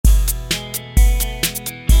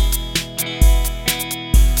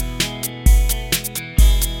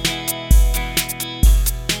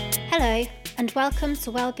and welcome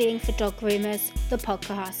to Wellbeing for Dog Groomers, the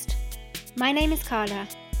podcast. My name is Carla.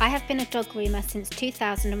 I have been a dog groomer since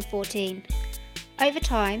 2014. Over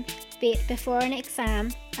time, be it before an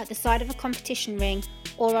exam, at the side of a competition ring,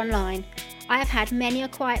 or online, I have had many a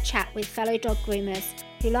quiet chat with fellow dog groomers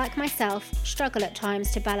who, like myself, struggle at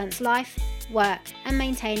times to balance life, work, and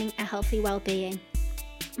maintaining a healthy well-being.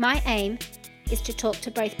 My aim is to talk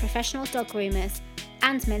to both professional dog groomers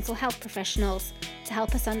and mental health professionals to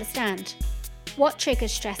help us understand what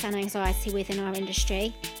triggers stress and anxiety within our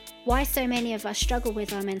industry, why so many of us struggle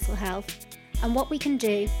with our mental health, and what we can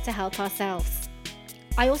do to help ourselves.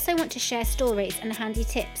 I also want to share stories and handy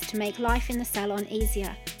tips to make life in the salon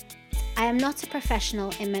easier. I am not a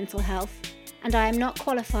professional in mental health, and I am not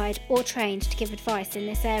qualified or trained to give advice in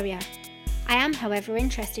this area. I am, however,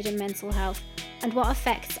 interested in mental health and what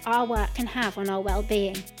effects our work can have on our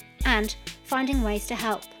well-being, and finding ways to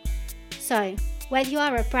help. So, whether you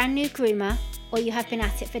are a brand new groomer or you have been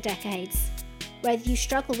at it for decades, whether you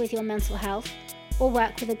struggle with your mental health or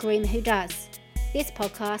work with a groomer who does, this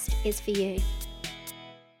podcast is for you.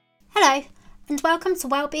 Hello, and welcome to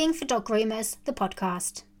Wellbeing for Dog Groomers, the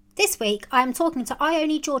podcast. This week I am talking to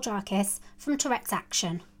Ione Georgiakis from Tourettes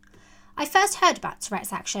Action. I first heard about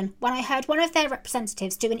Tourettes Action when I heard one of their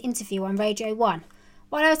representatives do an interview on Radio 1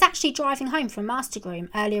 while I was actually driving home from Master Groom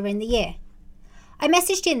earlier in the year. I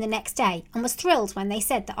messaged in the next day and was thrilled when they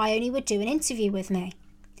said that Ione would do an interview with me.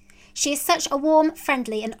 She is such a warm,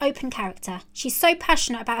 friendly and open character. She's so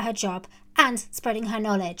passionate about her job and spreading her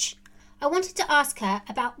knowledge. I wanted to ask her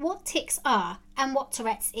about what tics are and what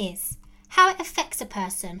Tourette's is, how it affects a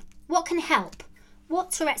person, what can help,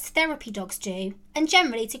 what Tourette's therapy dogs do, and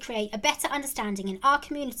generally to create a better understanding in our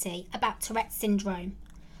community about Tourette's syndrome.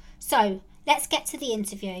 So, let's get to the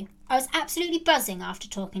interview. I was absolutely buzzing after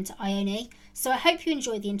talking to Ione, so I hope you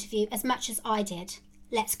enjoyed the interview as much as I did.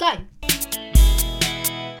 Let's go!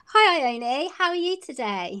 Hi Ione, how are you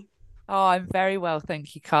today? Oh, I'm very well,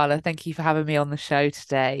 thank you, Carla. Thank you for having me on the show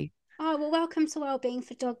today. Oh, well, welcome to Wellbeing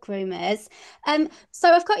for Dog Groomers. So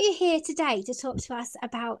I've got you here today to talk to us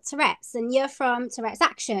about Tourette's, and you're from Tourette's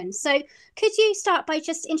Action. So could you start by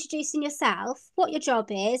just introducing yourself, what your job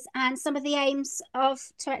is, and some of the aims of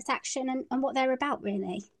Tourette's Action and what they're about,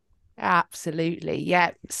 really? Absolutely.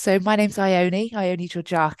 Yeah. So my name's Ione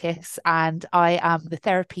Georgiakis, and I am the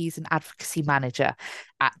therapies and advocacy manager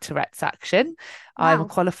at Tourette's Action. I'm a Wow.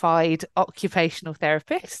 qualified occupational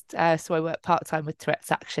therapist. So I work part-time with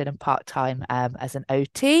Tourette's Action and part-time as an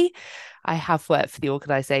OT. I have worked for the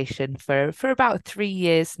organisation for about 3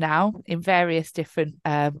 years now in various different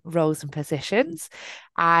roles and positions.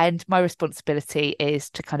 And my responsibility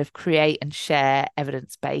is to kind of create and share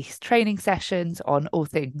evidence-based training sessions on all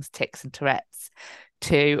things tics and Tourette's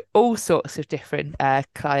to all sorts of different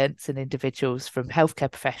clients and individuals, from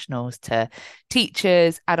healthcare professionals to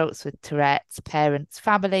teachers, adults with Tourette's, parents,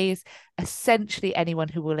 families, essentially anyone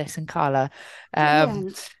who will listen, Carla.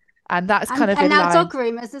 Brilliant. And that's kind And, of and in now line. dog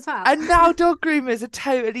groomers as well. And now dog groomers, a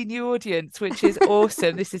totally new audience, which is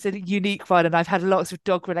awesome. This is a unique one. And I've had lots of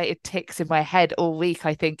dog related tics in my head all week,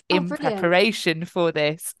 I think, Oh, in brilliant. preparation for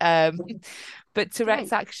this. But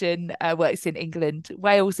Tourette's Great. Action works in England,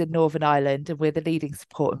 Wales and Northern Ireland, and we're the leading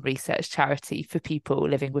support and research charity for people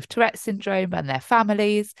living with Tourette syndrome and their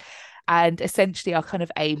families. And essentially our kind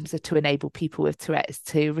of aims are to enable people with Tourette's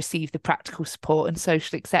to receive the practical support and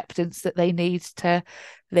social acceptance that they need to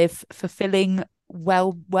live fulfilling,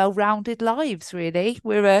 well-rounded lives, really.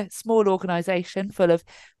 We're a small organisation full of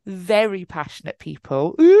very passionate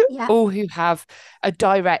people, Yeah. all who have a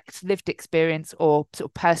direct lived experience or sort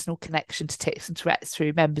of personal connection to tics and Tourette's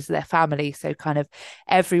through members of their family. So kind of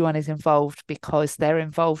everyone is involved because they're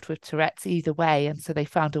involved with Tourette's either way. And so they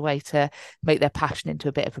found a way to make their passion into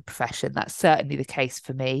a bit of a profession. That's certainly the case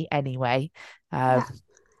for me anyway. Yeah.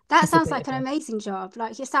 That It's a sounds bit like of an a amazing job.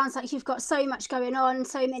 Like, it sounds like you've got so much going on,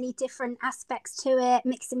 so many different aspects to it,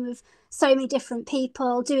 mixing with so many different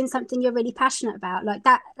people, doing something you're really passionate about. Like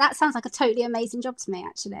that sounds like a totally amazing job to me,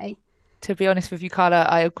 actually. To be honest with you, Carla,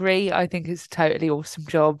 I agree. I think it's a totally awesome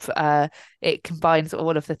job. It combines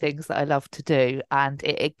all of the things that I love to do, and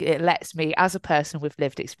it lets me, as a person with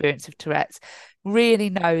lived experience of Tourette's,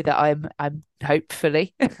 really know that I'm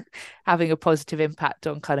hopefully having a positive impact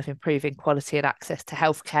on kind of improving quality and access to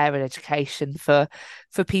healthcare and education for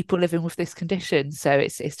people living with this condition. So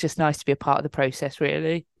it's just nice to be a part of the process,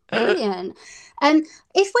 really. Brilliant.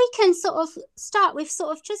 If we can sort of start with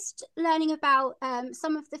sort of just learning about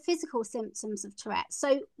some of the physical symptoms of Tourette.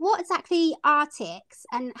 So what exactly are tics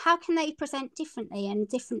and how can they present differently in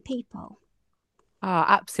different people? Ah,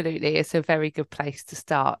 absolutely. It's a very good place to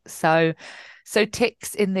start. So So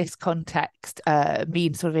tics in this context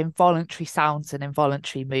mean sort of involuntary sounds and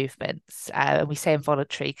involuntary movements. And we say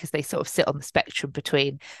involuntary because they sort of sit on the spectrum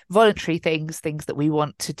between voluntary things that we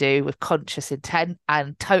want to do with conscious intent,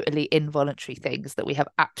 and totally involuntary things that we have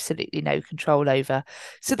absolutely no control over.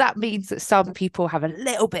 So that means that some people have a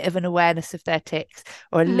little bit of an awareness of their tics,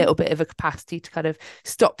 or a little bit of a capacity to kind of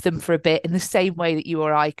stop them for a bit, in the same way that you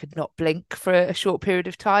or I could not blink for a short period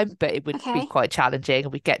of time, but it would be Okay. quite challenging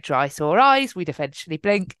and we'd get dry, sore eyes, we'd eventually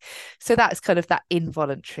blink. So that's kind of that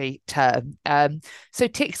involuntary term. So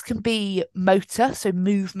tics can be motor, so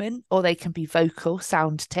movement, or they can be vocal,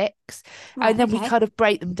 sound tics. And Right. then we Okay. kind of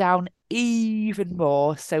break them down even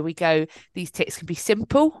more. So we go, these tics can be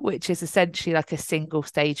simple, which is essentially like a single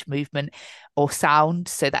stage movement or sound.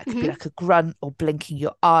 So that could be Mm-hmm. like a grunt, or blinking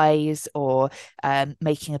your eyes, or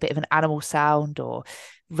making a bit of an animal sound, or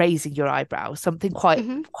raising your eyebrows, something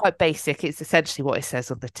Mm-hmm. quite basic. It's essentially what it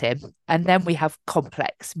says on the tin. And then we have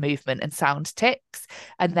complex movement and sound tics,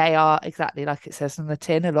 and they are exactly like it says on the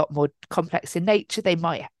tin, a lot more complex in nature. They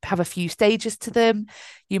might have a few stages to them.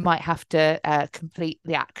 You might have to complete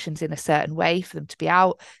the actions in a certain way for them to be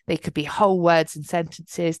out. They could be whole words and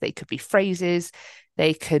sentences, they could be phrases,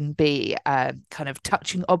 they can be kind of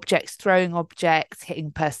touching objects, throwing objects, hitting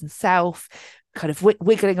a person's self, kind of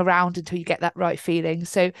wiggling around until you get that right feeling.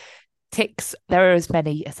 So tics, there are as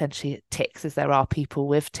many essentially tics as there are people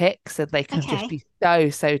with tics, and they can just Okay.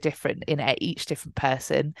 be so different in each different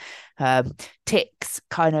person. Tics,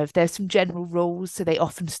 kind of, there's some general rules, so they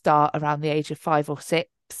often start around the age of 5 or 6.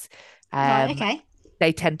 Right. um, Okay.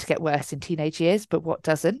 they tend to get worse in teenage years, but what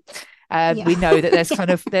doesn't? Yeah. We know that there's kind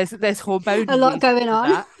Yeah. of there's A hormonal lot reasons going for on.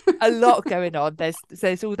 that. A lot going on.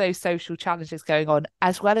 There's all those social challenges going on,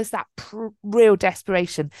 as well as that real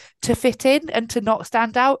desperation to fit in and to not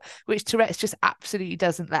stand out, which Tourette's just absolutely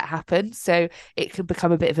doesn't let happen. So it can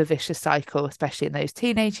become a bit of a vicious cycle, especially in those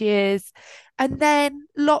teenage years. And then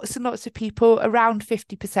lots and lots of people, around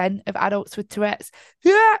 50% of adults with Tourette's,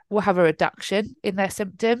 will have a reduction in their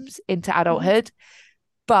symptoms into Mhm. adulthood.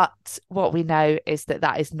 But what we know is that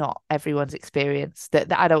that is not everyone's experience, that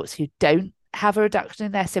the adults who don't have a reduction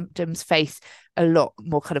in their symptoms face a lot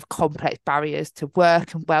more kind of complex barriers to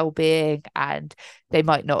work and well-being, and they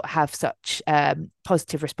might not have such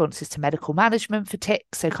positive responses to medical management for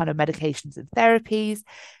tics, so kind of medications and therapies.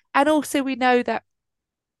 And also we know that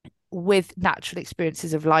with natural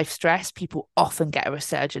experiences of life stress, people often get a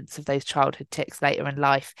resurgence of those childhood tics later in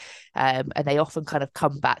life, and they often kind of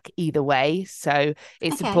come back either way. So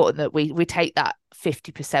it's Okay. important that we take that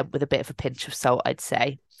 50% with a bit of a pinch of salt, I'd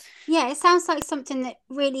say. Yeah, it sounds like something that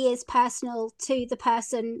really is personal to the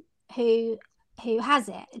person who who has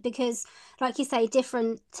it, because like you say,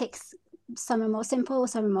 different tics, some are more simple,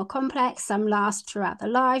 some are more complex, some last throughout the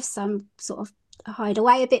life, some sort of hide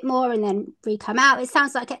away a bit more and then re-come out. It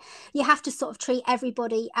sounds like you have to sort of treat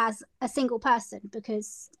everybody as a single person,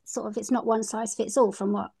 because sort of it's not one size fits all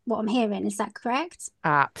from what I'm hearing. Is that correct?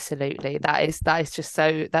 Absolutely. That is just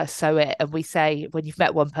so, that's so it. And we say, when you've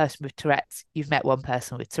met one person with Tourette's, you've met one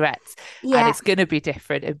person with Tourette's, and Yeah. it's going to be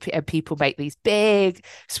different. And people make these big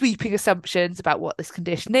sweeping assumptions about what this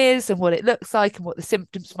condition is and what it looks like and what the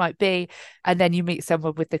symptoms might be. And then you meet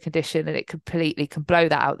someone with the condition and it completely can blow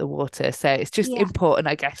that out the water. So it's just Yeah, important,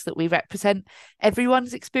 I guess, that we represent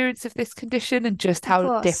everyone's experience of this condition and just of how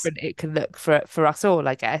course. different it can look for us all,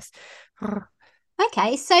 I guess.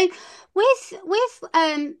 Okay, so with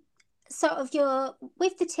sort of your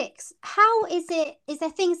with the ticks, how is it, is there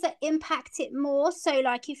things that impact it more? So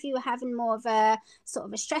like if you were having more of a sort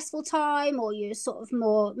of a stressful time, or you're sort of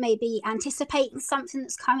more maybe anticipating something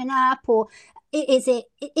that's coming up, or is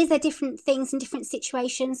there different things in different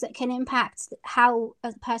situations that can impact how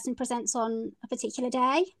a person presents on a particular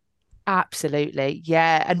day? Absolutely.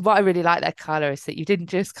 Yeah. And what I really like there, Carla, is that you didn't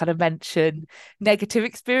just kind of mention negative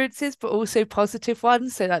experiences, but also positive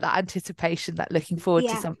ones. So, like that anticipation, that looking forward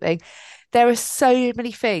to Yeah. something. There are so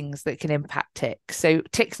many things that can impact tics. So,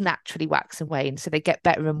 tics naturally wax and wane. So, they get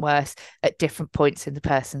better and worse at different points in the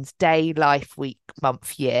person's day, life, week,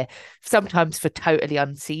 month, year, sometimes for totally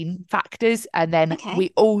unseen factors. And then Okay.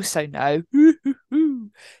 we also know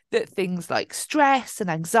that things like stress and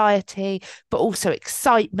anxiety, but also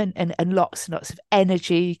excitement and lots of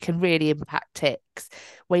energy can really impact tics.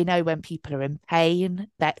 We know when people are in pain,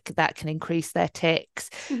 that can increase their tics.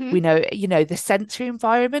 Mm-hmm. We know, the sensory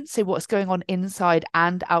environment, so what's going on inside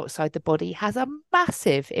and outside the body, has a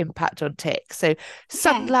massive impact on tics. So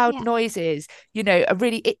sudden Okay. loud Yeah. noises, a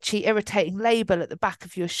really itchy, irritating label at the back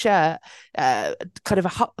of your shirt, kind of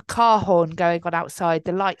a car horn going on outside,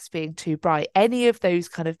 the lights being too bright, any of those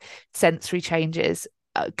kind of sensory changes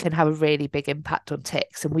can have a really big impact on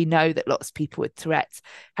tics. And we know that lots of people with Tourette's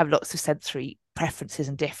have lots of sensory preferences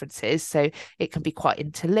and differences, so it can be quite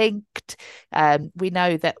interlinked. We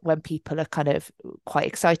know that when people are kind of quite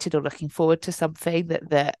excited or looking forward to something,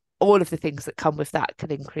 that all of the things that come with that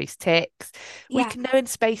can increase tics. We Yeah. can know in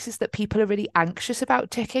spaces that people are really anxious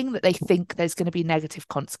about ticking, that they think there's going to be negative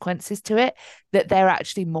consequences to it, that they're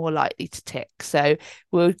actually more likely to tick. So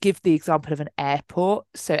we'll give the example of an airport.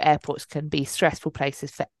 So airports can be stressful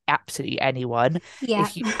places for absolutely anyone. Yeah.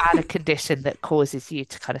 If you add a condition that causes you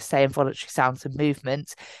to kind of say involuntary sounds and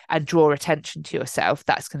movements and draw attention to yourself,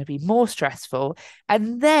 that's going to be more stressful.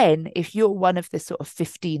 And then if you're one of the sort of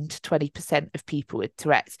 15 to 20% of people with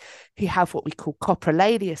Tourette's who have what we call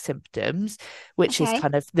coprolalia symptoms, which is Okay.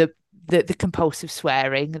 kind of the compulsive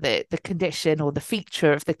swearing, the condition or the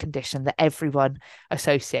feature of the condition that everyone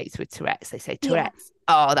associates with Tourette's. They say Yeah. Tourette's,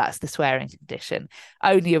 oh, that's the swearing condition.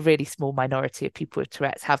 Only a really small minority of people with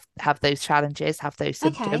Tourette's have those challenges, have those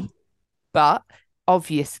Okay. symptoms, but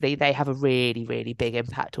obviously they have a really, really big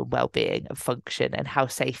impact on well-being and function and how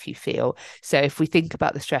safe you feel. So if we think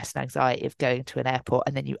about the stress and anxiety of going to an airport,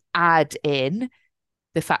 and then you add in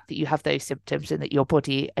the fact that you have those symptoms and that your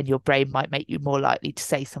body and your brain might make you more likely to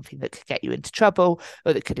say something that could get you into trouble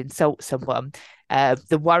or that could insult someone,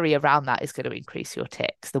 the worry around that is going to increase your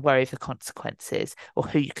tics. The worry of the consequences or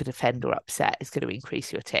who you could offend or upset is going to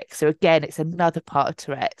increase your tics. So again, it's another part of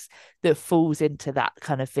Tourette's that falls into that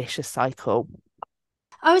kind of vicious cycle.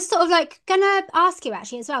 I was sort of like gonna ask you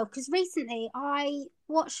actually as well, because recently I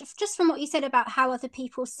watched, just from what you said about how other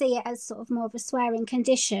people see it as sort of more of a swearing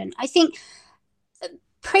condition. I think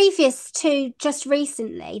previous to just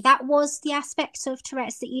recently, that was the aspect of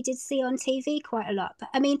Tourette's that you did see on TV quite a lot. But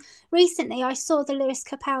I mean, recently I saw the Lewis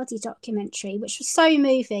Capaldi documentary, which was so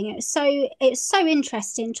moving. It was so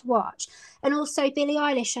interesting to watch. And also Billie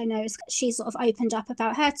Eilish, I know, she sort of opened up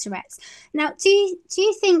about her Tourette's. Now, do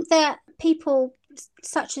you think that people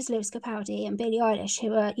such as Lewis Capaldi and Billie Eilish,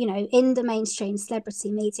 who are, in the mainstream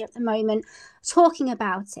celebrity media at the moment, talking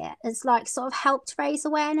about it, has like sort of helped raise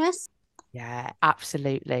awareness? Yeah,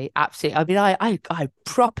 absolutely, absolutely. I mean, I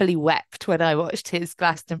properly wept when I watched his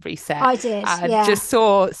Glastonbury set I did, and yeah. just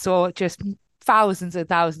saw just thousands and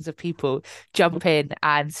thousands of people jump in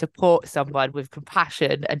and support someone with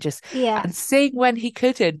compassion and just Yeah, and sing when he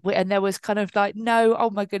couldn't. And there was kind of like, no, oh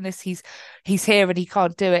my goodness, he's here and he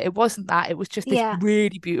can't do it. It wasn't that. It was just this yeah.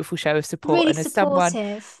 really beautiful show of support. Really And as someone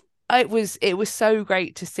supportive. it was so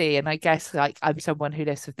great to see. And I guess like I'm someone who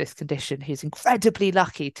lives with this condition who's incredibly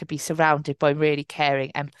lucky to be surrounded by really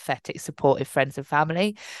caring, empathetic, supportive friends and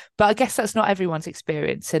family. But I guess that's not everyone's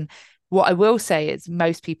experience. And what I will say is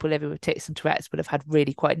most people living with tics and Tourette's would have had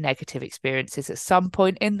really quite negative experiences at some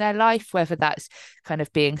point in their life, whether that's kind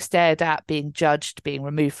of being stared at, being judged, being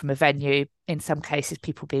removed from a venue, in some cases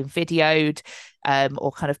people being videoed,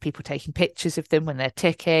 or kind of people taking pictures of them when they're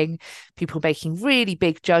ticking, people making really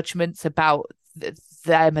big judgments about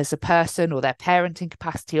them as a person or their parenting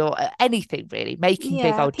capacity or anything really, making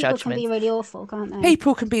big Yeah, old people can be judgments. really awful, can't they?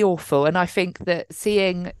 People can be awful. And I think that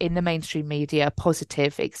seeing in the mainstream media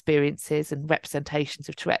positive experiences and representations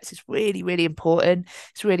of Tourette's is really, really important.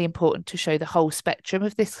 It's really important to show the whole spectrum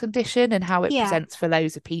of this condition and how it Yeah, presents for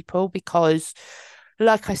loads of people, because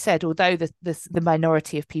like I said, although the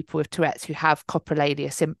minority of people with Tourette's who have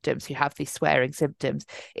coprolalia symptoms, who have these swearing symptoms,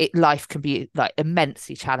 life can be like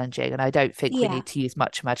immensely challenging. And I don't think we yeah. need to use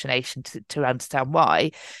much imagination to understand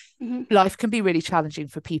why. Hmm. Life can be really challenging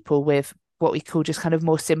for people with what we call just kind of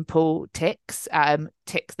more simple tics,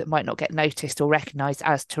 tics that might not get noticed or recognized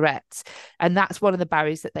as Tourette's. And that's one of the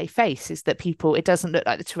barriers that they face, is that people, it doesn't look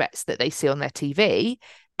like the Tourette's that they see on their TV.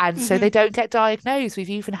 And so they Hmm. don't get diagnosed. We've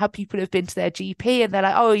even had people who've been to their GP and they're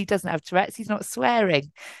like, oh, he doesn't have Tourette's, he's not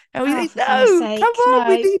swearing. And we Oh, think, for Christ's no, come sake, on,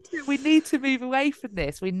 no. we need to move away from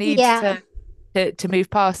this. We need Yeah, to move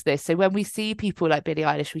past this. So when we see people like Billie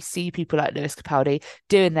Eilish, we see people like Lewis Capaldi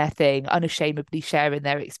doing their thing, unashamedly sharing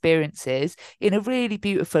their experiences in a really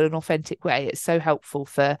beautiful and authentic way. It's so helpful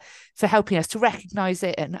for helping us to recognize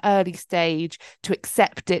it at an early stage, to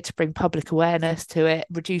accept it, to bring public awareness to it,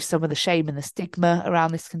 reduce some of the shame and the stigma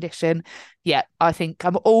around this condition. Yeah, I think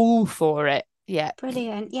I'm all for it. Yeah.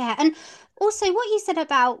 brilliant. Yeah, and also what you said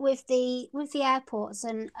about with the airports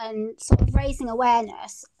and sort of raising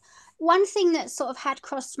awareness. One thing that sort of had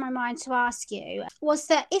crossed my mind to ask you was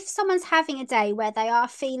that if someone's having a day where they are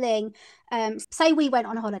feeling, say we went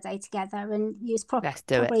on a holiday together and you was Let's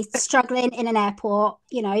do it. probably struggling in an airport,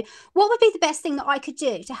 what would be the best thing that I could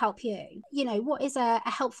do to help you? What is a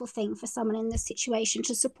helpful thing for someone in this situation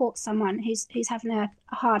to support someone who's having a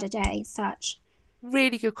harder day, such?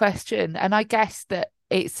 Really good question. And I guess that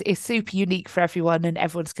it's super unique for everyone, and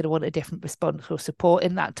everyone's going to want a different response or support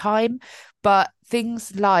in that time. But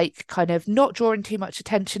things like kind of not drawing too much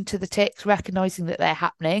attention to the tics, recognizing that they're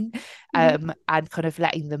happening, and kind of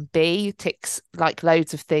letting them be. Tics, like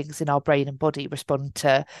loads of things in our brain and body, respond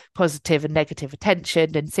to positive and negative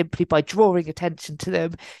attention, and simply by drawing attention to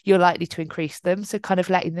them, you're likely to increase them. So kind of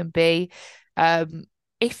letting them be.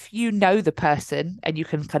 If you know the person and you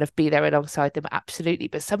can kind of be there alongside them, absolutely.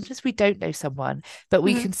 But sometimes we don't know someone, but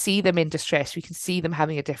we can see them in distress. We can see them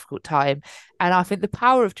having a difficult time. And I think the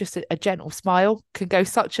power of just a gentle smile can go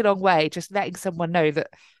such a long way, just letting someone know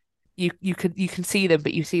that you can see them,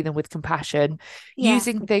 but you see them with compassion. Yeah.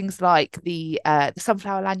 Using things like the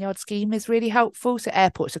sunflower lanyard scheme is really helpful. So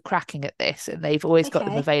airports are cracking at this, and they've always got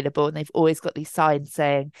them available, and they've always got these signs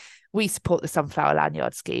saying, we support the sunflower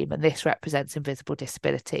lanyard scheme and this represents invisible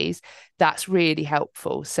disabilities. That's really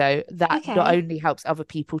helpful. So that not only helps other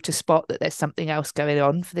people to spot that there's something else going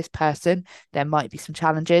on for this person, there might be some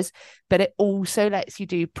challenges, but it also lets you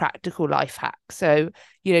do practical life hacks. So,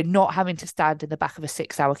 not having to stand in the back of a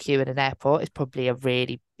 6-hour queue in an airport is probably a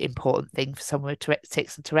really important thing for someone with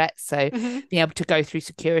tics and Tourette's. So being able to go through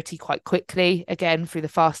security quite quickly, again, through the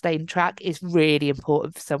fast lane track is really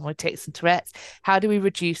important for someone with tics and Tourette's. How do we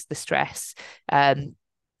reduce the stress and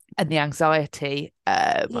the anxiety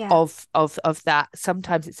of that?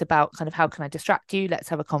 Sometimes it's about kind of, how can I distract you? Let's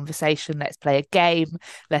have a conversation. Let's play a game.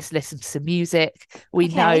 Let's listen to some music. We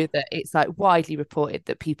know that it's like widely reported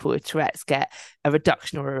that people with Tourette's get a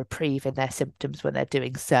reduction or a reprieve in their symptoms when they're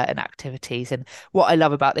doing certain activities. And what I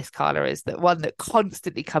love about this, Carla, is that one that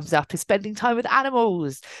constantly comes up is spending time with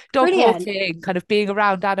animals, dog walking, kind of being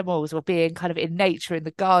around animals, or being kind of in nature, in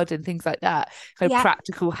the garden, things like that, kind of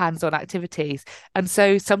practical hands-on activities. And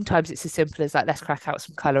so sometimes it's as simple as like, let's crack out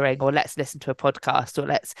some colouring, or let's listen to a podcast, or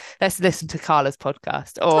let's listen to Carla's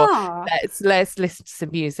podcast, or let's listen to some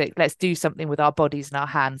music. Let's do something with our bodies and our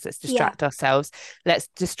hands. Let's distract ourselves. Let's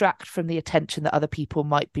distract from the attention that other people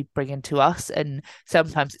might be bringing to us. And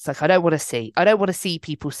sometimes it's like, I don't want to see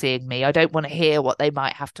people seeing me. I don't want to hear what they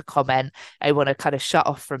might have to comment. I want to kind of shut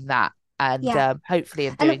off from that, and hopefully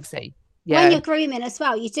in doing so. When you're grooming as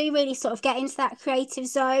well, you do really sort of get into that creative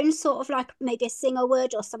zone, sort of like maybe a singer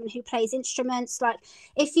would, or someone who plays instruments. Like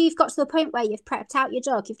if you've got to the point where you've prepped out your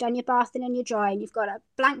dog, you've done your bathing and your drying, you've got a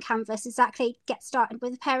blank canvas, exactly, get started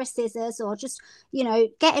with a pair of scissors, or just,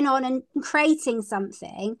 getting on and creating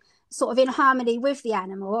something sort of in harmony with the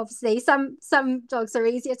animal. Obviously some dogs are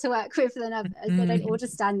easier to work with than others. They don't all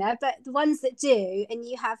just stand there, but the ones that do, and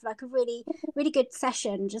you have like a really, really good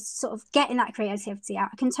session, just sort of getting that creativity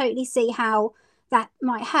out, I can totally see how that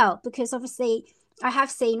might help. Because obviously I have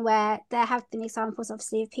seen where there have been examples,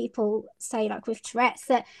 obviously, of people, say like with Tourette's,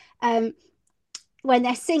 that when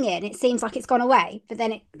they're singing, it seems like it's gone away, but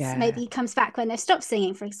then it maybe comes back when they've stopped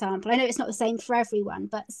singing, for example. I know it's not the same for everyone,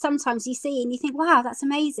 but sometimes you see and you think, wow, that's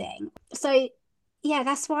amazing. So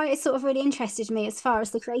that's why it sort of really interested me as far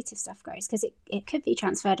as the creative stuff goes, because it could be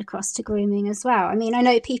transferred across to grooming as well. I mean, I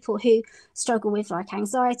know people who struggle with like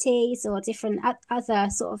anxieties or different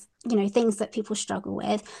other sort of, things that people struggle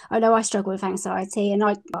with. I know I struggle with anxiety, and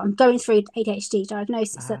I'm going through ADHD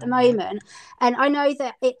diagnosis at the moment. And I know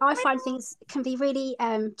that I find things can be really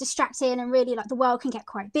distracting, and really like the world can get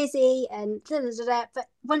quite busy and but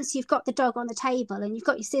once you've got the dog on the table and you've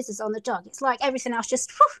got your scissors on the dog, it's like everything else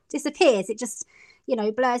just disappears. It just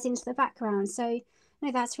blurs into the background. So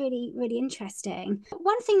no, that's really, really interesting.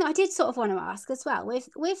 One thing that I did sort of want to ask as well,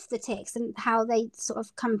 with the tics and how they sort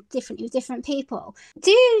of come differently with different people, do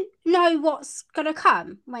you know what's going to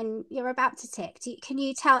come when you're about to tic? Can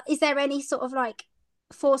you tell, is there any sort of like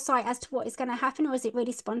foresight as to what is going to happen, or is it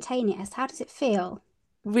really spontaneous? How does it feel?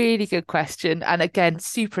 Really good question. And again,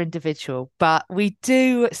 super individual, but we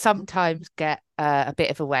do sometimes get a bit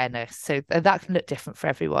of awareness. So that can look different for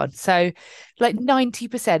everyone. So like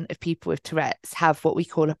 90% of people with Tourette's have what we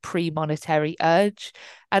call a premonitory urge.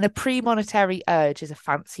 And a premonitory urge is a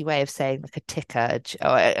fancy way of saying like a tic urge,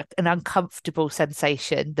 or an uncomfortable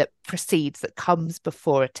sensation that comes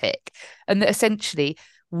before a tic. And that essentially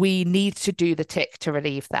we need to do the tic to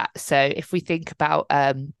relieve that. So if we think about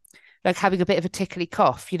like having a bit of a tickly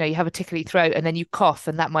cough, you have a tickly throat and then you cough,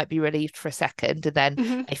 and that might be relieved for a second. And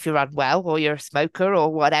then if you're unwell or you're a smoker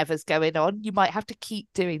or whatever's going on, you might have to keep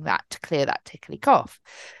doing that to clear that tickly cough.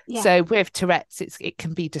 So with Tourette's, it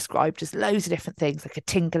can be described as loads of different things, like a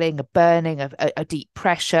tingling, a burning, a deep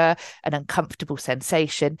pressure, an uncomfortable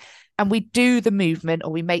sensation. And we do the movement,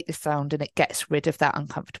 or we make the sound, and it gets rid of that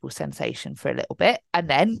uncomfortable sensation for a little bit. And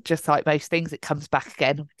then, just like most things, it comes back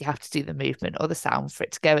again. You have to do the movement or the sound for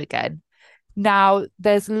it to go again. Now,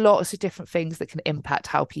 there's lots of different things that can impact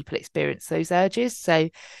how people experience those urges. So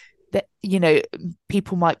that,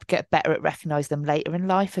 people might get better at recognize them later in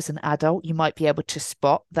life as an adult. You might be able to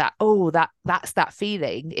spot that, oh, that's that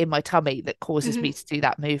feeling in my tummy that causes Hmm. me to do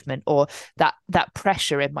that movement, or that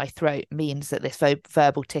pressure in my throat means that this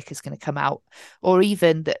verbal tick is going to come out, or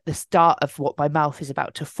even that the start of what my mouth is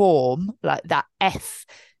about to form, like that F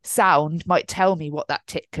sound, might tell me what that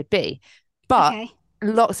tick could be. But Okay.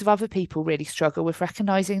 lots of other people really struggle with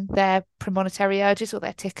recognizing their premonitory urges or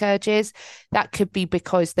their tick urges. That could be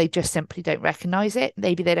because they just simply don't recognize it.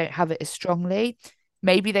 Maybe they don't have it as strongly.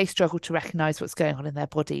 Maybe they struggle to recognize what's going on in their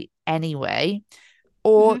body anyway.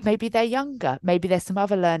 Or Hmm. maybe they're younger. Maybe there's some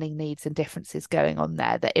other learning needs and differences going on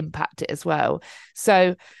there that impact it as well.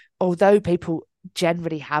 So, although people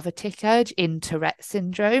generally have a tick urge in Tourette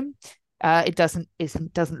syndrome, it doesn't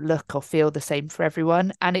look or feel the same for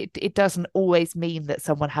everyone, and it doesn't always mean that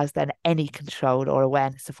someone has then any control or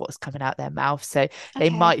awareness of what's coming out their mouth. So they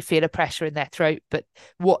Okay. might feel a pressure in their throat, but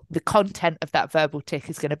what the content of that verbal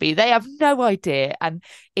tick is going to be, they have no idea. And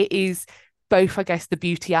it is both, I guess, the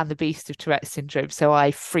beauty and the beast of Tourette syndrome. So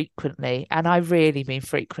I frequently, and I really mean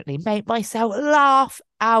frequently, make myself laugh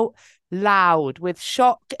out loud with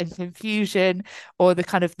shock and confusion, or the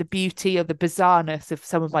kind of the beauty or the bizarreness of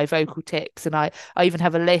some of my vocal tics. And I even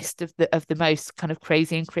have a list of the most kind of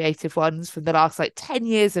crazy and creative ones from the last like 10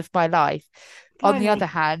 years of my life. On the other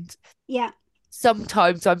Blimey. hand, Yeah.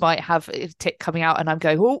 sometimes I might have a tick coming out and I'm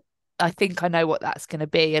going, oh, I think I know what that's going to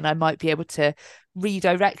be. And I might be able to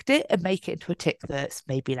redirect it and make it into a tick that's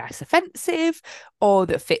maybe less offensive or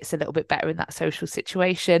that fits a little bit better in that social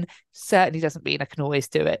situation. Certainly doesn't mean I can always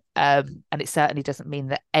do it. And it certainly doesn't mean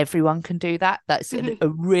that everyone can do that. That's Hmm. a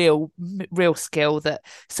real skill that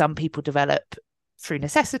some people develop through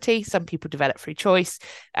necessity, some people develop through choice,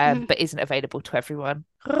 Hmm. but isn't available to everyone.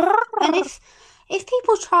 And if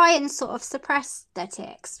people try and sort of suppress their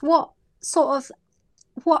tics, sort of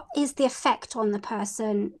what is the effect on the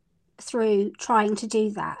person through trying to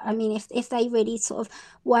do that? I mean, if they really sort of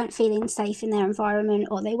weren't feeling safe in their environment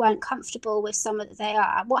or they weren't comfortable with someone that they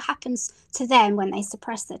are, what happens to them when they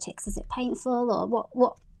suppress their tics? Is it painful,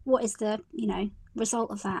 or what is the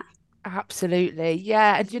result of that? Absolutely.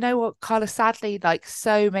 Yeah. And you know what, Carla, sadly, like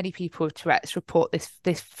so many people with Tourette's report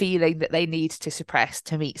this feeling that they need to suppress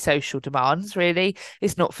to meet social demands, really.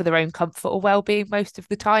 It's not for their own comfort or well-being most of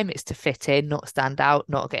the time. It's to fit in, not stand out,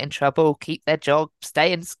 not get in trouble, keep their job,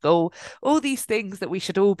 stay in school, all these things that we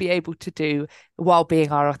should all be able to do while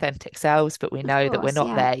being our authentic selves, but we Of know that we're course, not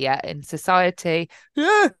yeah. there yet in society.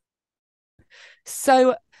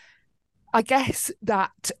 So I guess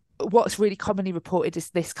that what's really commonly reported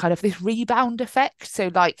is this kind of this rebound effect.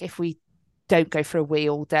 So like if we don't go for a wee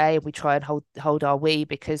all day and we try and hold our wee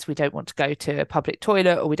because we don't want to go to a public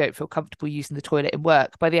toilet or we don't feel comfortable using the toilet in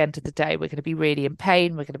work, by the end of the day we're going to be really in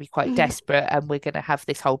pain, we're going to be quite Hmm. desperate, and we're going to have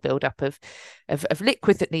this whole build up of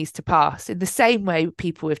liquid that needs to pass. In the same way,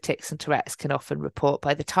 people with tics and Tourette's can often report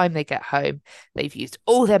by the time they get home they've used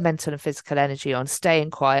all their mental and physical energy on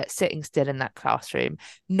staying quiet, sitting still in that classroom,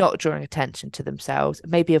 not drawing attention to themselves,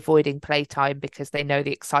 maybe avoiding playtime because they know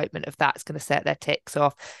the excitement of that's going to set their tics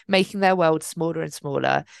off, making their world smaller and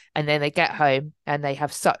smaller. And then they get home and they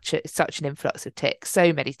have such an influx of tics,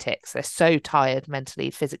 so many tics. They're so tired mentally,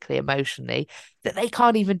 physically, emotionally, that they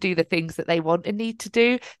can't even do the things that they want and need to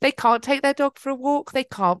do. They can't take their dog for a walk. They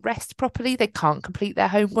can't rest properly. They can't complete their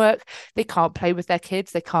homework. They can't play with their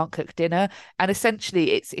kids. They can't cook dinner. And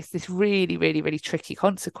essentially, it's this really, really, really tricky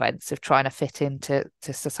consequence of trying to fit into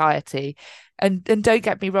society. And don't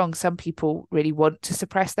get me wrong, some people really want to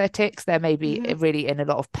suppress their tics. They're maybe Hmm. really in a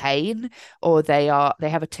lot of pain, or they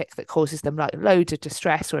have a tic that causes them like loads of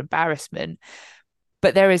distress or embarrassment.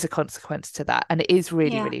 But there is a consequence to that, and it is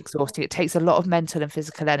really, Yeah. really exhausting. It takes a lot of mental and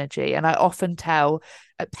physical energy. And I often tell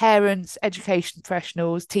parents, education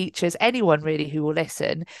professionals, teachers, anyone really who will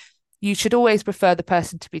listen, you should always prefer the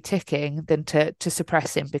person to be ticking than to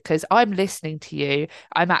suppress him, because I'm listening to you,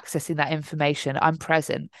 I'm accessing that information, I'm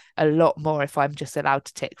present a lot more if I'm just allowed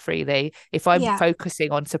to tick freely. If I'm Yeah.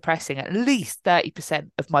 focusing on suppressing, at least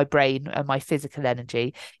 30% of my brain and my physical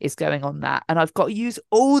energy is going on that. And I've got to use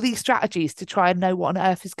all these strategies to try and know what on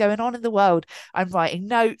earth is going on in the world. I'm writing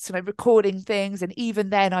notes and I'm recording things. And even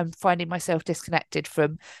then, I'm finding myself disconnected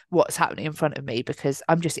from what's happening in front of me because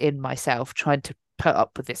I'm just in myself trying to put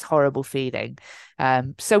up with this horrible feeling.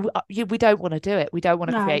 We don't want to do it. We don't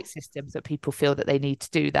want to No. create systems that people feel that they need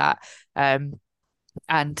to do that. Um,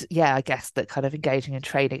 And yeah, I guess that kind of engaging in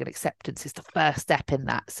training and acceptance is the first step in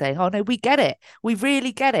that, saying, oh no, we get it, we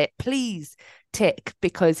really get it, please tick,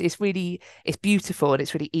 because it's beautiful, and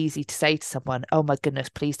it's really easy to say to someone, oh my goodness,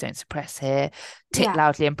 please don't suppress here, tick Yeah,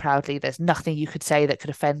 loudly and proudly, there's nothing you could say that could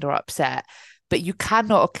offend or upset. But you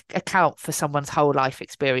cannot account for someone's whole life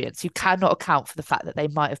experience. You cannot account for the fact that they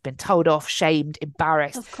might have been told off, shamed,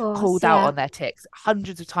 embarrassed, of course. called out Yeah, on their ticks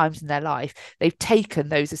hundreds of times in their life. They've taken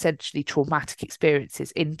those essentially traumatic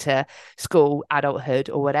experiences into school, adulthood,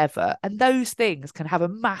 or whatever. And those things can have a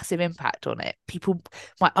massive impact on it. People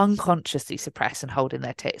might unconsciously suppress and hold in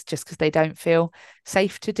their ticks just because they don't feel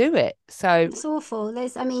safe to do it. So it's awful.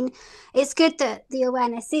 I mean, it's good that the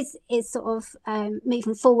awareness is sort of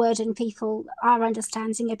moving forward and people are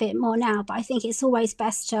understanding a bit more now. But I think it's always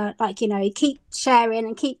best to, like, keep sharing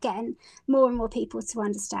and keep getting more and more people to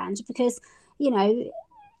understand, because, you know,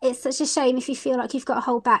 it's such a shame if you feel like you've got to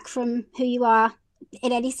hold back from who you are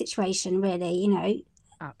in any situation, really.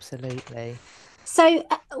 absolutely. So,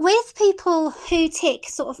 with people who tick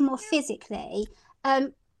sort of more physically,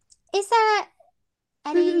 um, is there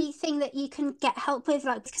anything that you can get help with?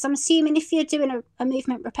 Like, because I'm assuming if you're doing a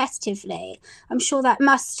movement repetitively, I'm sure that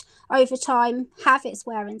must over time have its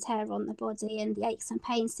wear and tear on the body and the aches and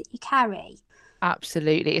pains that you carry.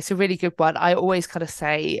 Absolutely. It's a really good one. I always kind of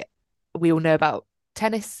say we all know about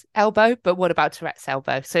tennis elbow, but what about Tourette's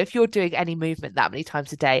elbow? So if you're doing any movement that many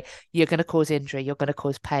times a day, you're going to cause injury, you're going to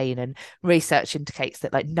cause pain. And research indicates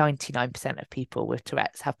that like 99% of people with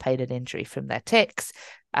Tourette's have pain and injury from their tics.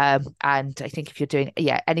 And I think if you're doing,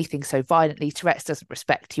 anything so violently, Tourette's doesn't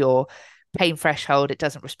respect your pain threshold. It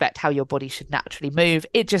doesn't respect how your body should naturally move.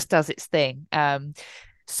 It just does its thing.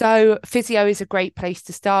 So physio is a great place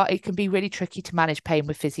to start. It can be really tricky to manage pain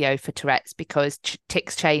with physio for Tourette's because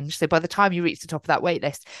tics change. So by the time you reach the top of that wait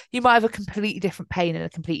list, you might have a completely different pain and a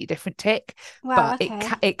completely different tic. Wow, But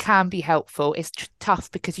okay. it can be helpful. It's tough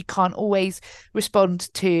because you can't always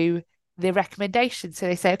respond to the recommendation. So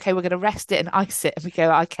they say, okay, we're going to rest it and ice it. And we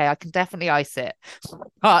go, okay, I can definitely ice it.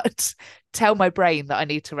 But tell my brain that I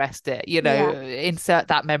need to rest it, Yeah. insert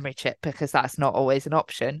that memory chip, because that's not always an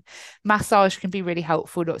option. Massage can be really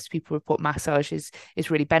helpful. Lots of people report massage is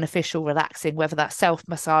really beneficial, relaxing, whether that's self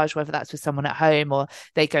massage, whether that's with someone at home, or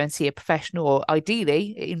they go and see a professional, or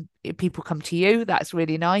ideally people come to you. That's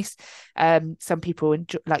really nice. Some people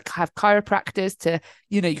like have chiropractors to,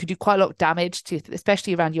 you can do quite a lot of damage to,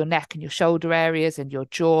 especially around your neck and your shoulder areas and your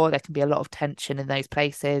jaw. There can be a lot of tension in those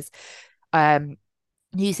places. um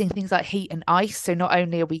Using things like heat and ice. So not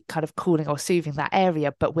only are we kind of cooling or soothing that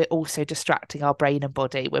area, but we're also distracting our brain and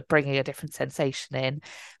body. We're bringing a different sensation in,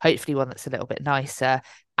 hopefully one that's a little bit nicer.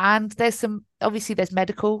 And obviously there's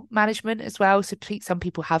medical management as well. So some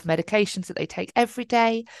people have medications that they take every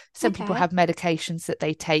day. Some people Okay. have medications that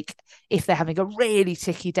they take if they're having a really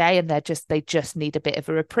ticky day and they just need a bit of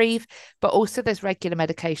a reprieve. But also there's regular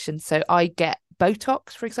medications. So I get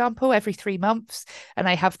Botox, for example, every 3 months, and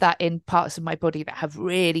I have that in parts of my body that have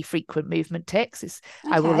really frequent movement tics.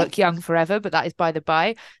 I will Okay. look young forever, but that is by the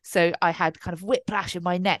by. So I had kind of whiplash in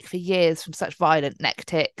my neck for years from such violent neck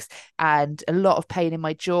tics, and a lot of pain in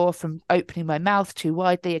my jaw from opening my mouth too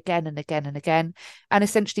widely again and again and again. And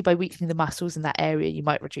essentially, by weakening the muscles in that area, you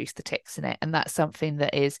might reduce the tics in it. And that's something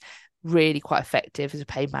that is really quite effective as a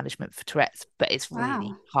pain management for Tourette's, but it's really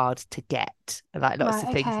Wow. hard to get. Like lots of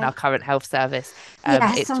Right. things in our Okay. current health service,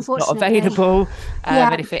 Yes, it's just not unfortunately. available.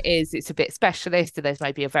 Yeah, And if it is, it's a bit specialist, and there's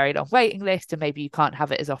maybe a very long waiting list, and maybe you can't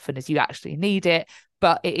have it as often as you actually need it.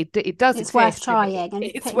 But it does it's worth exist, and trying and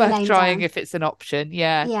it's putting your worth name trying down. if it's an option.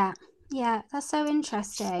 Yeah. Yeah, yeah, that's so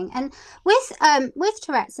interesting. And with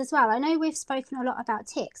Tourette's as well, I know we've spoken a lot about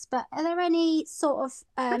tics, but are there any sort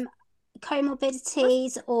of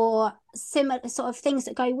comorbidities or similar sort of things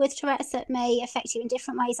that go with Tourette's that may affect you in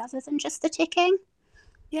different ways other than just the ticking?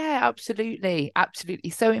 Yeah, absolutely. Absolutely.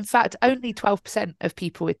 So, in fact, only 12% of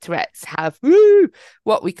people with Tourette's have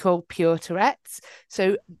what we call pure Tourette's.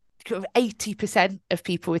 So, 80% of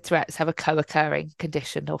people with Tourette's have a co occurring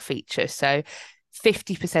condition or feature. So,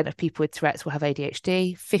 50% of people with Tourette's will have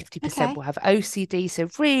ADHD, 50% Okay, will have OCD. So,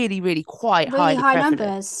 really, really quite really highly high prevalent,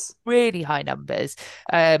 numbers. really high numbers.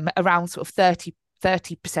 Around sort of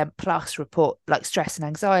 30% plus report like stress and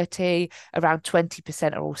anxiety. Around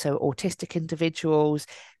 20% are also autistic individuals.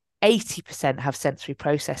 80% have sensory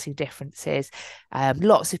processing differences.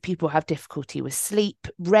 Lots of people have difficulty with sleep,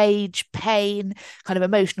 rage, pain, kind of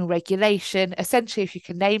emotional regulation. Essentially, if you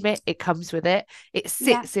can name it, it comes with it. It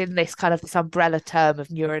Yeah, sits in this umbrella term of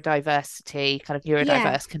neurodiversity, kind of yeah.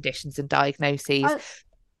 neurodiverse conditions and diagnoses. I,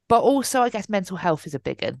 But also, I guess mental health is a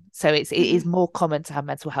big one. So it is more common to have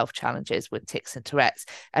mental health challenges with tics and Tourette's.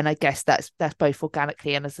 And I guess that's both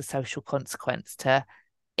organically and as a social consequence to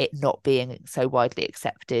it not being so widely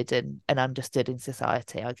accepted and understood in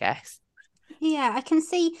society, I guess. Yeah, I can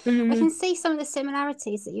see some of the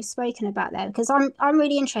similarities that you've spoken about there because I'm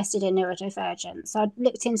really interested in neurodivergence. I've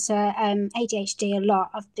looked into ADHD a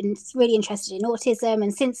lot. I've been really interested in autism,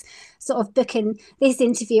 and since sort of booking this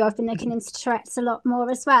interview, I've been looking into Tourette's a lot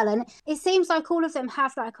more as well. And it seems like all of them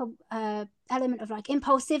have like a element of like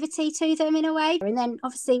impulsivity to them in a way. And then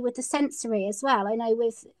obviously with the sensory as well. I know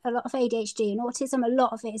with a lot of ADHD and autism, a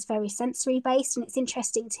lot of it is very sensory based, and it's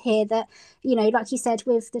interesting to hear that, you know, like you said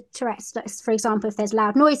with the Tourette's, like, for example, if there's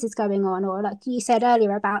loud noises going on, or like you said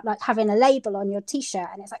earlier about like having a label on your t-shirt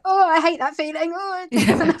and it's like, oh, I hate that feeling, oh,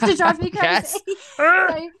 it's enough to drive me crazy. Yes.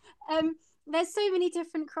 So there's so many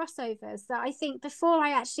different crossovers that I think before I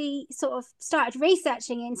actually sort of started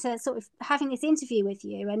researching into sort of having this interview with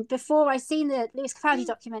you, and before I seen the Lewis Capaldi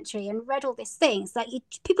documentary and read all these things that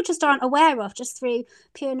people just aren't aware of just through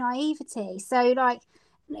pure naivety. So like,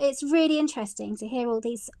 it's really interesting to hear all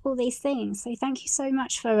these things. So thank you so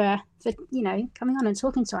much for you know, coming on and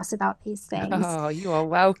talking to us about these things. Oh, you are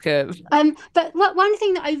welcome. But one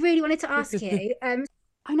thing that I really wanted to ask you,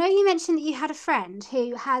 I know you mentioned that you had a friend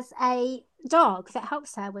who has a dog that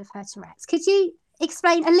helps her with her Tourette's. Could you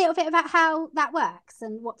explain a little bit about how that works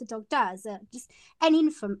and what the dog does? Just any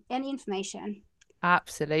information.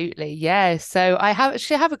 Absolutely. Yeah. So I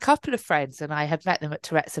actually have a couple of friends and I had met them at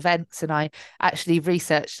Tourette's events, and I actually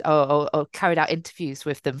researched or carried out interviews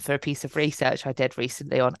with them for a piece of research I did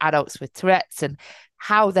recently on adults with Tourette's and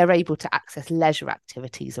how they're able to access leisure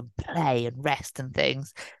activities and play and rest and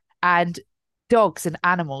things. And dogs and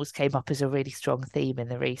animals came up as a really strong theme in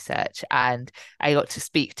the research. And I got to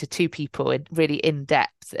speak to two people really in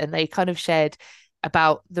depth, and they kind of shared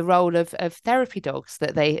about the role of therapy dogs,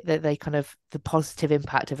 that they kind of the positive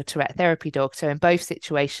impact of a Tourette therapy dog. So in both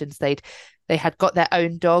situations, they had got their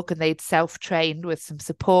own dog and they'd self-trained with some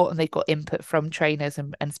support, and they got input from trainers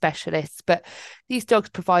and specialists. But these dogs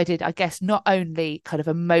provided, I guess, not only kind of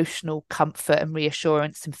emotional comfort and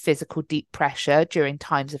reassurance and physical deep pressure during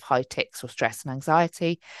times of high tics or stress and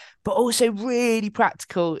anxiety, but also really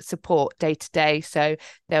practical support day to day. So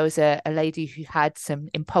there was a lady who had some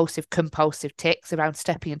impulsive, compulsive tics around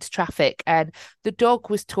stepping into traffic, and the dog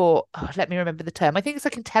was taught, let me remember the term, I think it's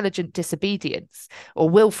like intelligent disobedience or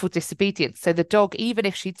willful disobedience. So the dog, even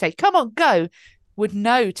if she'd say, come on, go, would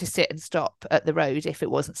know to sit and stop at the road if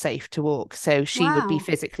it wasn't safe to walk. So she would be Wow.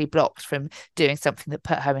 physically blocked from doing something that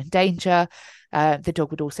put her in danger. The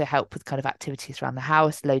dog would also help with kind of activities around the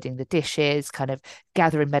house, loading the dishes, kind of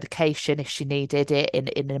gathering medication if she needed it in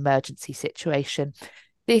an emergency situation.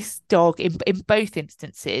 This dog, in both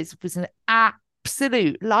instances, was an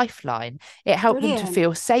absolute lifeline. It helped them to Brilliant.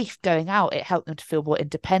 feel safe going out. It helped them to feel more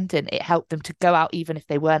independent. It helped them to go out even if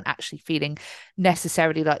they weren't actually feeling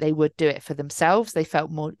necessarily like they would do it for themselves. They felt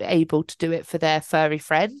more able to do it for their furry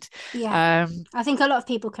friend. Yeah. Um, I think a lot of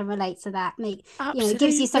people can relate to that. Me, you know, it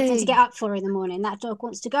gives you something to get Absolutely. up for in the morning. That dog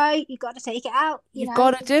wants to go, you got to take it out, you You've know.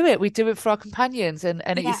 got to do it. We do it for our companions, and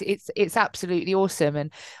Yeah. it's absolutely awesome. And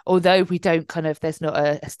although we don't kind of, there's not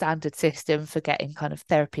a standard system for getting kind of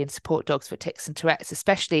therapy and support dogs for tics and Tourette's,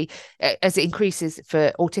 especially as it increases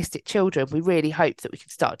for autistic children, we really hope that we can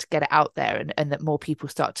start to get it out there, and that more people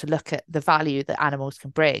start to look at the value that animals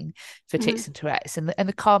can bring for Mm-hmm. tics and Tourette's, and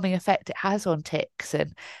the calming effect it has on tics,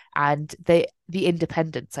 and the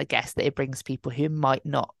independence, I guess, that it brings people who might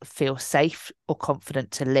not feel safe or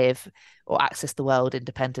confident to live or access the world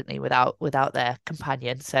independently without their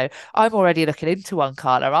companion. So I'm already looking into one,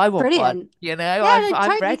 Carla. I want one. Brilliant. You know, Yeah, I'm no,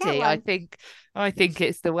 I'm totally get ready. one. I think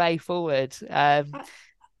it's the way forward. I,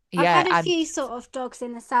 I've Yeah, had a and few sort of dogs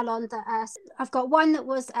in the salon that I've got one that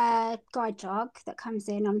was a guide dog that comes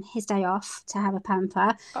in on his day off to have a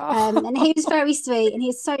pamper. oh, And he was very sweet and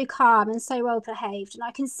he's so calm and so well behaved. And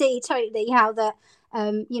I can see totally how that,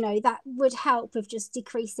 you know, that would help with just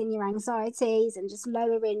decreasing your anxieties and just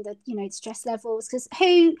lowering the, you know, stress levels. Because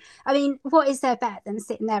I mean, what is there better than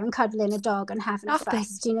sitting there and cuddling a dog and having a fuss? nothing,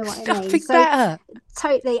 Do you know what I mean? nothing So better.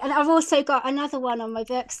 totally. And I've also got another one on my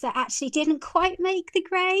books that actually didn't quite make the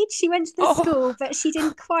grade. She went to the school, Oh, but she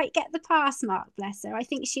didn't quite get the pass mark, bless her. I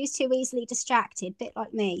think she was too easily distracted, a bit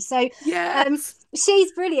like me. So yes.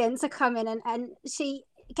 she's brilliant to come in and she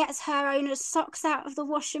gets her owner's socks out of the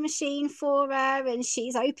washing machine for her and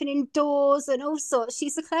she's opening doors and all sorts.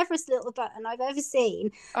 She's the cleverest little button I've ever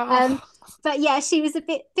seen. Um, Oh, but yeah, she was a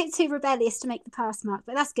bit too rebellious to make the pass mark,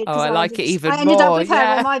 but that's good oh, because I like it I even ended up more. with her in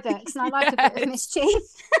Yeah. my books and I like a bit of Yes. mischief.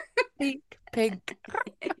 Pink, pink.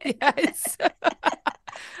 Yes.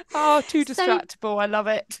 Oh, too So distractible. I love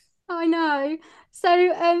it. I know.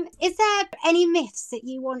 So, is there any myths that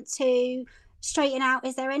you want to straighten out?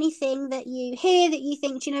 Is there anything that you hear that you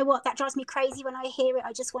think, do you know what, that drives me crazy when I hear it?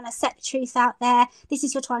 I just want to set the truth out there. This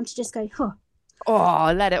is your time to just go, huh.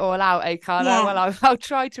 Oh, let it all out, eh, Carla? Yeah. Well, I'll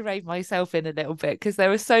try to rein myself in a little bit because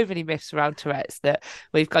there are so many myths around Tourette's that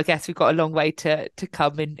I guess we've got a long way to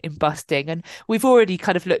come in busting. And we've already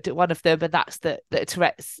kind of looked at one of them, and that's that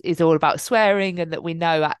Tourette's is all about swearing, and that we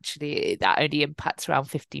know actually that only impacts around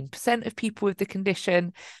 15% of people with the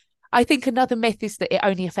condition. I think another myth is that it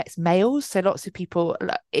only affects males. So lots of people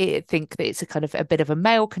think that it's a kind of a bit of a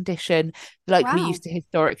male condition. Like we Wow. used to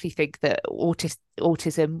historically think that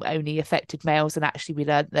autism only affected males, and actually we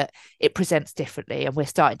learned that it presents differently. And we're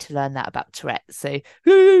starting to learn that about Tourette's. So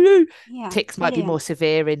Yeah. tics might be more Brilliant.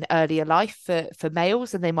 severe in earlier life for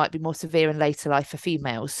males, and they might be more severe in later life for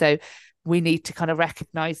females. So we need to kind of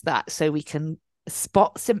recognize that so we can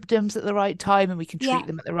spot symptoms at the right time and we can Yeah. treat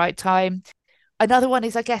them at the right time. Another one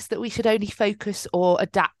is, I guess, that we should only focus or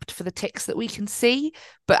adapt for the tics that we can see.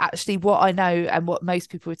 But actually, what I know and what most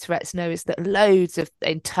people with Tourette's know is that loads of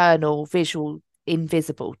internal, visual,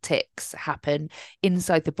 invisible tics happen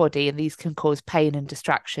inside the body, and these can cause pain and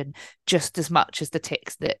distraction just as much as the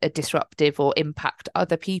tics that are disruptive or impact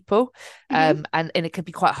other people. Mm-hmm. And it can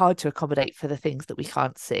be quite hard to accommodate for the things that we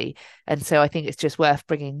can't see. And so I think it's just worth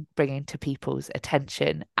bringing to people's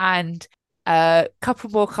attention. And a couple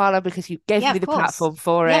more, Carla, because you gave Yeah, me of the course. platform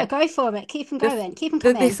for Yeah, it. go for it. Keep them The, going. Keep them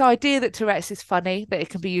coming. this idea that Tourette's is funny, that it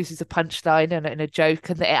can be used as a punchline and a joke,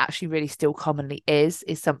 and that it actually really still commonly is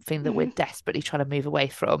something that we're Mm-hmm. desperately trying to move away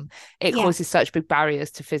from. It Yeah. causes such big barriers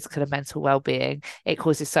to physical and mental well-being. It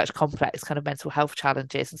causes such complex kind of mental health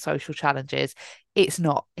challenges and social challenges. It's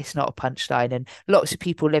not a punchline, and lots of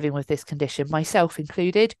people living with this condition, myself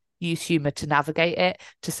included, use humor to navigate it,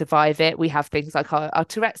 to survive it. We have things like our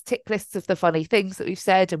Tourette's tick lists of the funny things that we've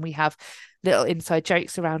said, and we have little inside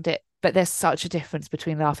jokes around it. But there's such a difference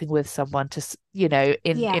between laughing with someone to, Yeah.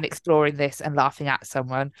 in exploring this and laughing at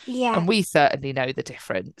someone. Yeah. And we certainly know the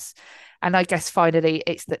difference. And I guess finally,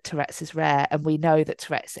 it's that Tourette's is rare. And we know that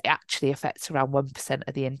Tourette's actually affects around 1%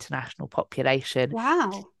 of the international population.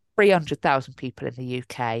 Wow. 300,000 people in the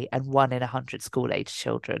UK and 1 in 100 school age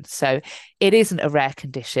children. So it isn't a rare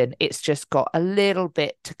condition. It's just got a little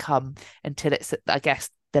bit to come until it's, I guess,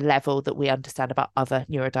 the level that we understand about other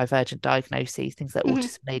neurodivergent diagnoses, things like Mm-hmm.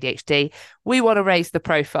 autism and ADHD. We want to raise the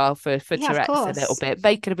profile for Yeah, of Tourette's a little course. bit,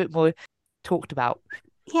 make it a bit more talked about.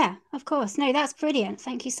 Yeah, of course. No, that's brilliant.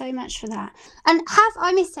 Thank you so much for that. And have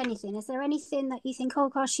I missed anything? Is there anything that you think, oh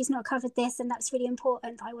gosh, she's not covered this and that's really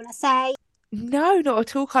important I want to say? No, not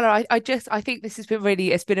at all, Connor. I think this has been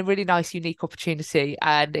it's been a really nice, unique opportunity,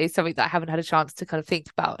 and it's something that I haven't had a chance to kind of think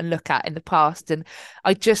about and look at in the past. And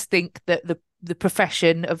I just think that the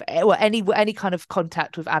profession of or any kind of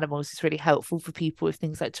contact with animals is really helpful for people with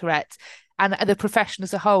things like Tourette's and the profession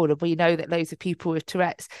as a whole. And we know that loads of people with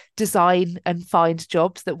Tourette's design and find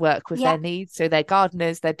jobs that work with Yeah, their needs. So they're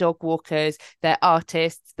gardeners, they're dog walkers, they're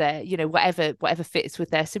artists, they're, whatever fits with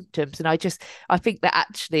their symptoms. And I think that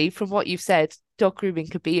actually, from what you've said, dog grooming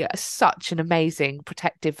could be such an amazing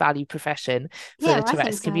protective value profession for yeah, the I think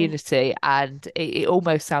Tourette's so. community. And it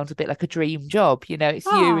almost sounds a bit like a dream job. It's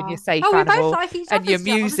you and your Oh, safe oh, we both animal like each and your other's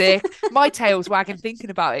jobs. music. My tail's wagging thinking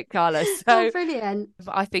about it, Carla. Oh, So brilliant.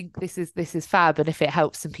 I think this is fab, and if it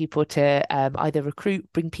helps some people to either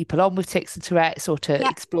bring people on with tics and Tourette's, or to Yeah.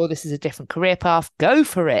 explore this as a different career path, go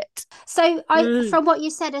for it. So Mm. from what you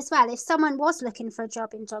said as well, if someone was looking for a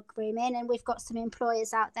job in dog grooming, and we've got some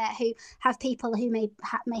employers out there who have people who may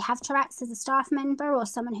have Tourette's as a staff member, or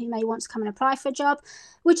someone who may want to come and apply for a job,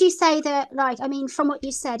 would you say that, like, I mean, from what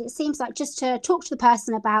you said, it seems like just to talk to the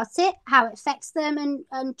person about it, how it affects them,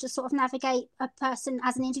 and just sort of navigate a person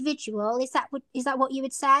as an individual. Is that what you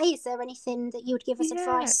would say? Is there anything that you would give as Yeah,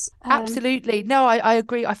 advice? absolutely. No, I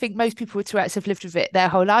agree. I think most people with Tourette's have lived with it their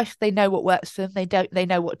whole life. They know what works for them. They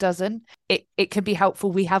know what doesn't. It can be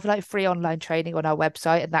helpful. We have like free online training on our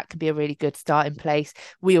website, and that can be a really good starting place.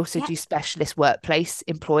 We also Yeah, do specialist workplace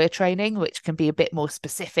employer training, which can be a bit more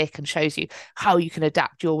specific and shows you how you can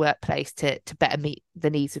adapt your workplace to better meet the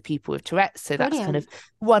needs of people with Tourette's. So that's kind of brilliant.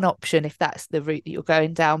 one option if that's the route that you're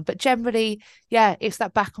going down. But generally, yeah, it's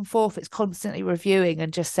that back and forth. It's constantly reviewing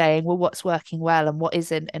and just saying, well, what's working well and what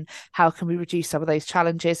isn't, and how can we reduce some of those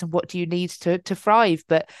challenges, and what do you need to thrive.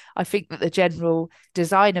 But I think that the general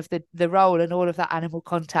design of the role and all of that animal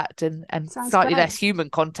contact and Sounds slightly great. less human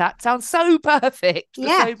contact sounds so perfect for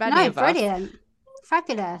Yeah, so many no, of us. brilliant.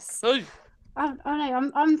 Fabulous. Oh. I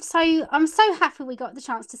know. I'm so happy we got the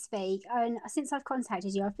chance to speak. And since I've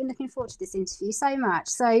contacted you, I've been looking forward to this interview so much.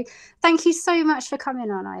 So thank you so much for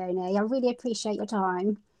coming on, Ione. I really appreciate your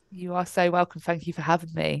time. You are so welcome. Thank you for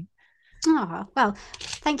having me. Oh, well,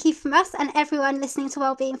 thank you from us and everyone listening to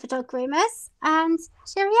Wellbeing for Dog Groomers. And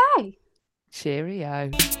cheerio.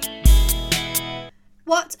 Cheerio.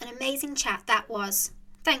 What an amazing chat that was.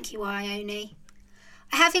 Thank you, Ione.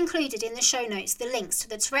 I have included in the show notes the links to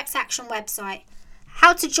the Tourette's Action website,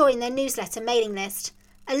 how to join their newsletter mailing list,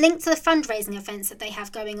 a link to the fundraising events that they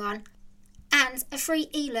have going on, and a free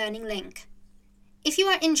e-learning link. If you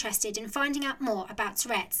are interested in finding out more about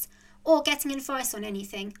Tourette's or getting advice on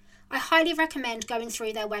anything, I highly recommend going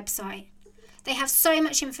through their website. They have so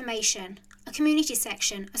much information, a community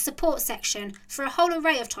section, a support section for a whole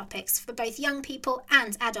array of topics for both young people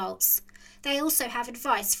and adults. They also have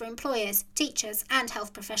advice for employers, teachers and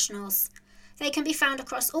health professionals. They can be found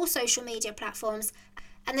across all social media platforms,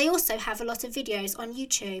 and they also have a lot of videos on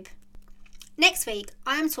YouTube. Next week,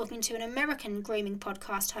 I am talking to an American grooming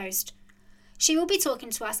podcast host. She will be talking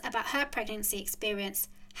to us about her pregnancy experience,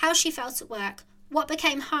 how she felt at work, what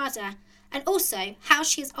became harder, and also how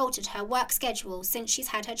she has altered her work schedule since she's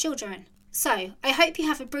had her children. So, I hope you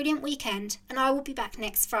have a brilliant weekend, and I will be back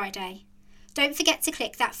next Friday. Don't forget to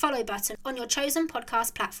click that follow button on your chosen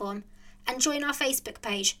podcast platform and join our Facebook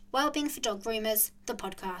page, Wellbeing for Dog Groomers, the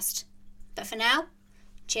podcast. But for now,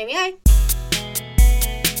 cheerio!